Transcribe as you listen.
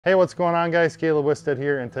Hey, what's going on guys? Caleb Wisted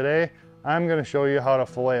here, and today I'm going to show you how to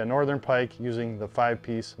fillet a northern pike using the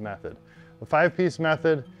 5-piece method. The 5-piece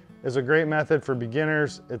method is a great method for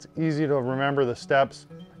beginners. It's easy to remember the steps,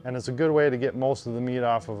 and it's a good way to get most of the meat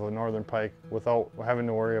off of a northern pike without having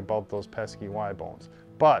to worry about those pesky Y bones.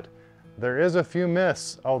 But there is a few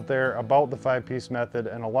myths out there about the 5-piece method,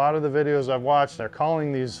 and a lot of the videos I've watched, they're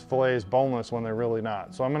calling these fillets boneless when they're really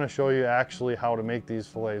not. So I'm going to show you actually how to make these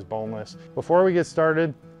fillets boneless. Before we get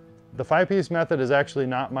started, the 5-piece method is actually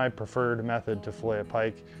not my preferred method to fillet a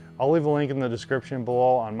pike. I'll leave a link in the description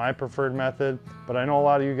below on my preferred method, but I know a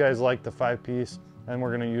lot of you guys like the 5-piece, and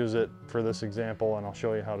we're going to use it for this example, and I'll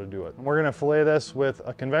show you how to do it. We're going to fillet this with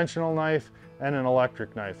a conventional knife and an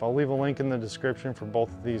electric knife. I'll leave a link in the description for both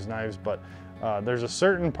of these knives, but there's a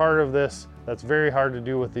certain part of this that's very hard to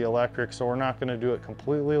do with the electric, so we're not going to do it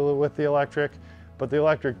completely with the electric. But the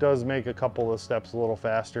electric does make a couple of steps a little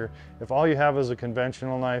faster. If all you have is a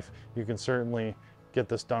conventional knife, you can certainly get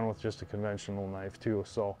this done with just a conventional knife too.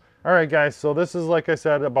 So, all right guys, so this is, like I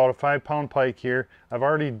said, about a 5-pound pike here. I've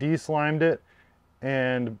already de-slimed it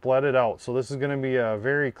and bled it out. So this is gonna be a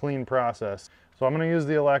very clean process. So I'm gonna use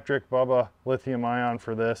the electric Bubba lithium ion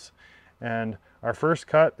for this. And our first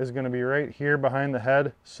cut is gonna be right here behind the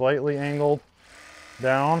head, slightly angled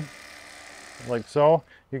down, like so.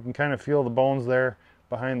 You can kind of feel the bones there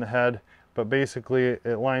behind the head, but basically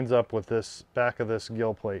it lines up with this back of this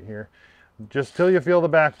gill plate here. Just till you feel the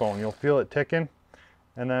backbone, you'll feel it ticking,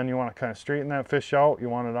 and then you want to kind of straighten that fish out. You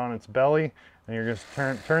want it on its belly, and you're just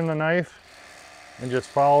turn the knife and just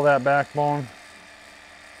follow that backbone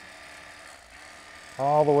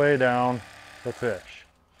all the way down the fish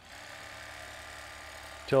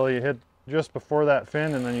till you hit just before that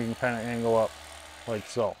fin, and then you can kind of angle up like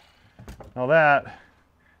so. Now that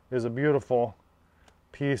is a beautiful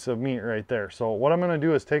piece of meat right there. So what I'm going to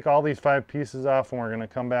do is take all these 5 pieces off, and we're going to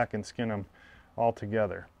come back and skin them all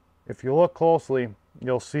together. If you look closely,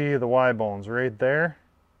 you'll see the Y bones right there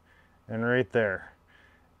and right there.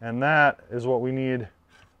 And that is what we need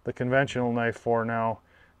the conventional knife for now,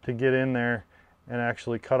 to get in there and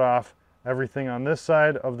actually cut off everything on this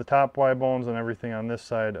side of the top Y bones and everything on this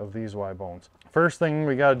side of these Y bones. First thing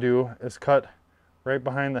we got to do is cut right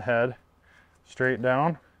behind the head, straight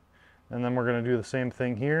down. And then we're going to do the same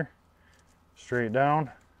thing here, straight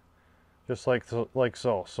down, just like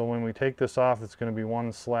so. So when we take this off, it's going to be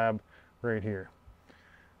one slab right here.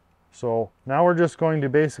 So now we're just going to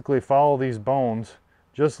basically follow these bones,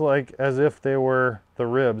 just like as if they were the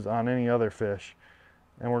ribs on any other fish.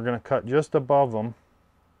 And we're going to cut just above them.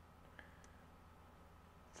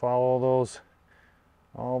 Follow those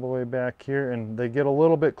all the way back here, and they get a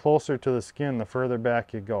little bit closer to the skin the further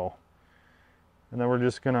back you go. And then we're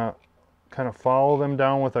just going to kind of follow them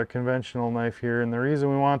down with our conventional knife here. And the reason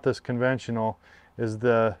we want this conventional is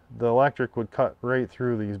the electric would cut right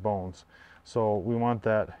through these bones. So we want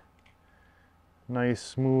that nice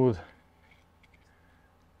smooth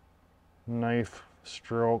knife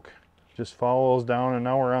stroke. Just follow those down, and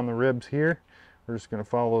now we're on the ribs here. We're just going to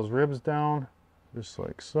follow those ribs down just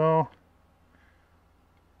like so.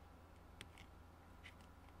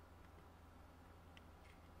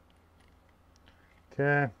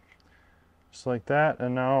 Okay, just like that.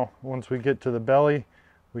 And now once we get to the belly,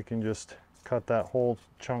 we can just cut that whole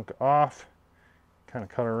chunk off, kind of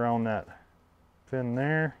cut around that fin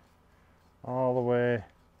there all the way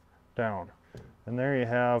down. And there you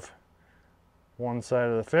have one side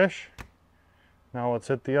of the fish. Now let's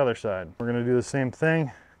hit the other side. We're going to do the same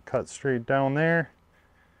thing, cut straight down there,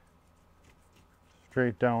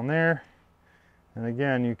 straight down there. And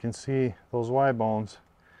again, you can see those Y bones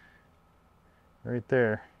right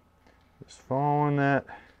there. Just following that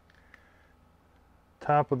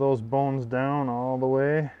top of those bones down all the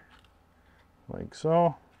way, like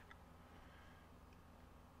so.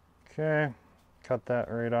 Okay, cut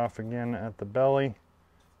that right off again at the belly.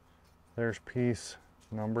 There's piece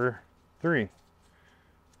number 3.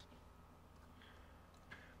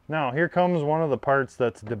 Now here comes one of the parts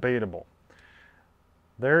that's debatable.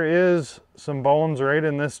 There is some bones right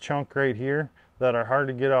in this chunk right here that are hard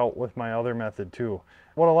to get out with my other method too.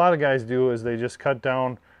 What a lot of guys do is they just cut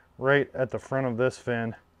down right at the front of this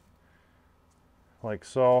fin, like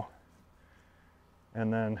so,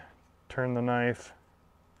 and then turn the knife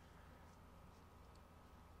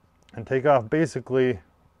and take off basically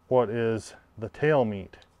what is the tail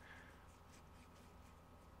meat,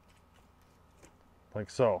 like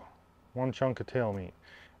so, one chunk of tail meat,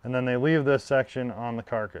 and then they leave this section on the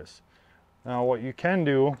carcass. Now what you can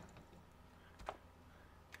do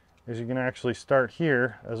is you can actually start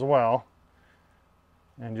here as well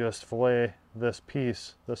and just fillet this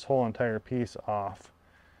piece, this whole entire piece off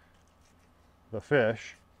the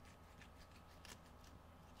fish.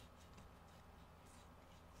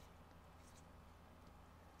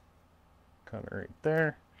 Cut it right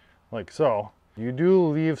there, like so. You do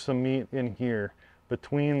leave some meat in here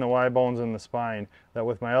between the Y bones and the spine that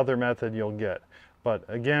with my other method you'll get. But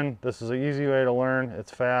again, this is an easy way to learn.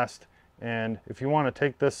 It's fast, and if you want to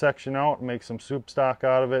take this section out and make some soup stock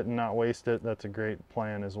out of it and not waste it, that's a great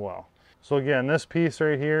plan as well. So again, this piece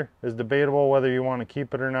right here is debatable whether you want to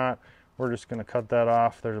keep it or not. We're just going to cut that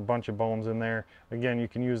off. There's a bunch of bones in there. Again, you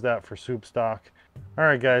can use that for soup stock. All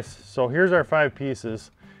right guys, so here's our 5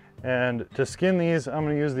 pieces. And to skin these, I'm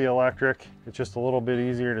going to use the electric. It's just a little bit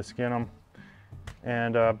easier to skin them.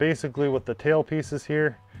 And basically with the tail pieces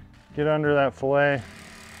here, get under that fillet,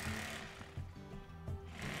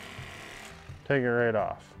 take it right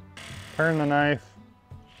off. Turn the knife,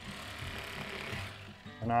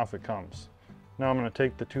 and off it comes. Now I'm going to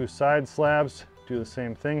take the 2 side slabs, do the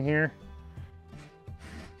same thing here.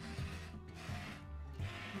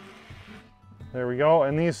 There we go,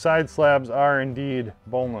 and these side slabs are indeed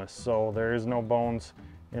boneless, so there is no bones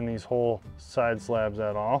in these whole side slabs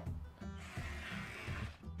at all.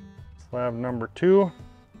 Slab number 2,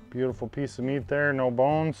 beautiful piece of meat there, no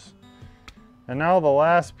bones. And now the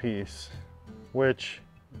last piece, which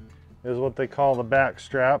is what they call the back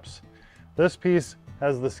straps. This piece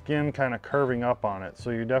has the skin kind of curving up on it, so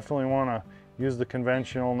you definitely want to use the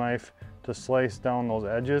conventional knife to slice down those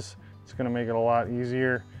edges. It's going to make it a lot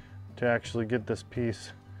easier to actually get this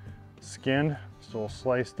piece skinned. So we'll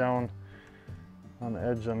slice down on the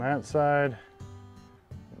edge on that side,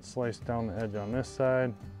 and slice down the edge on this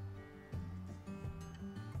side.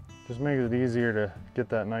 Just makes it easier to get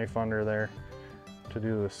that knife under there to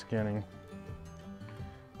do the skinning.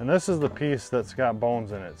 And this is the piece that's got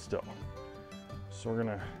bones in it still. So we're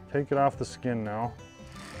gonna take it off the skin now.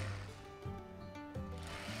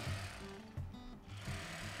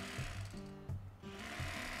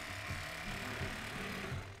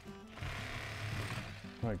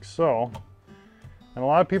 Like so. And a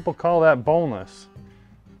lot of people call that boneless,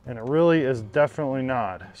 and it really is definitely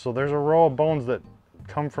not. So there's a row of bones that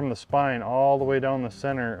come from the spine all the way down the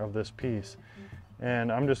center of this piece,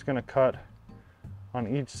 and I'm just going to cut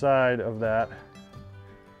on each side of that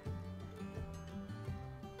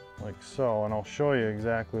like so, and I'll show you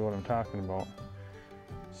exactly what I'm talking about.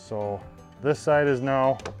 So this side is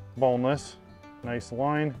now boneless, nice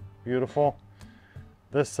line, beautiful.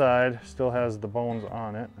 This side still has the bones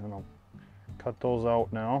on it, and I'll cut those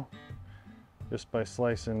out now just by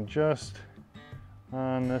slicing just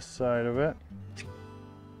on this side of it.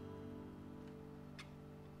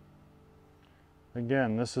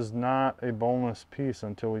 Again, this is not a boneless piece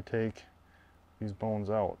until we take these bones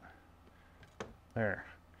out. There.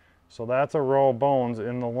 So that's a row of bones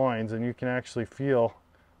in the loins, and you can actually feel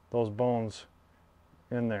those bones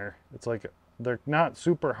in there. It's like, they're not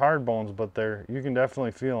super hard bones, but you can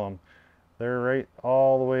definitely feel them. They're right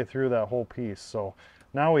all the way through that whole piece. So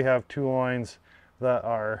now we have 2 loins that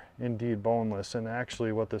are indeed boneless, and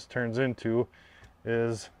actually what this turns into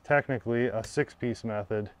is technically a 6-piece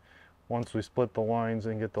method once we split the loins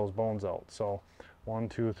and get those bones out. So 1,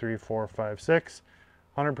 2, 3, 4, 5, 6,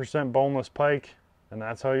 100% boneless pike, and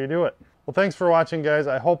that's how you do it. Well, thanks for watching, guys.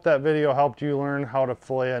 I hope that video helped you learn how to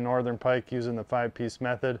fillet a northern pike using the 5-piece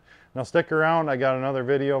method. Now stick around, I got another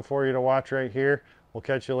video for you to watch right here. We'll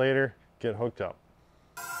catch you later. Get hooked up.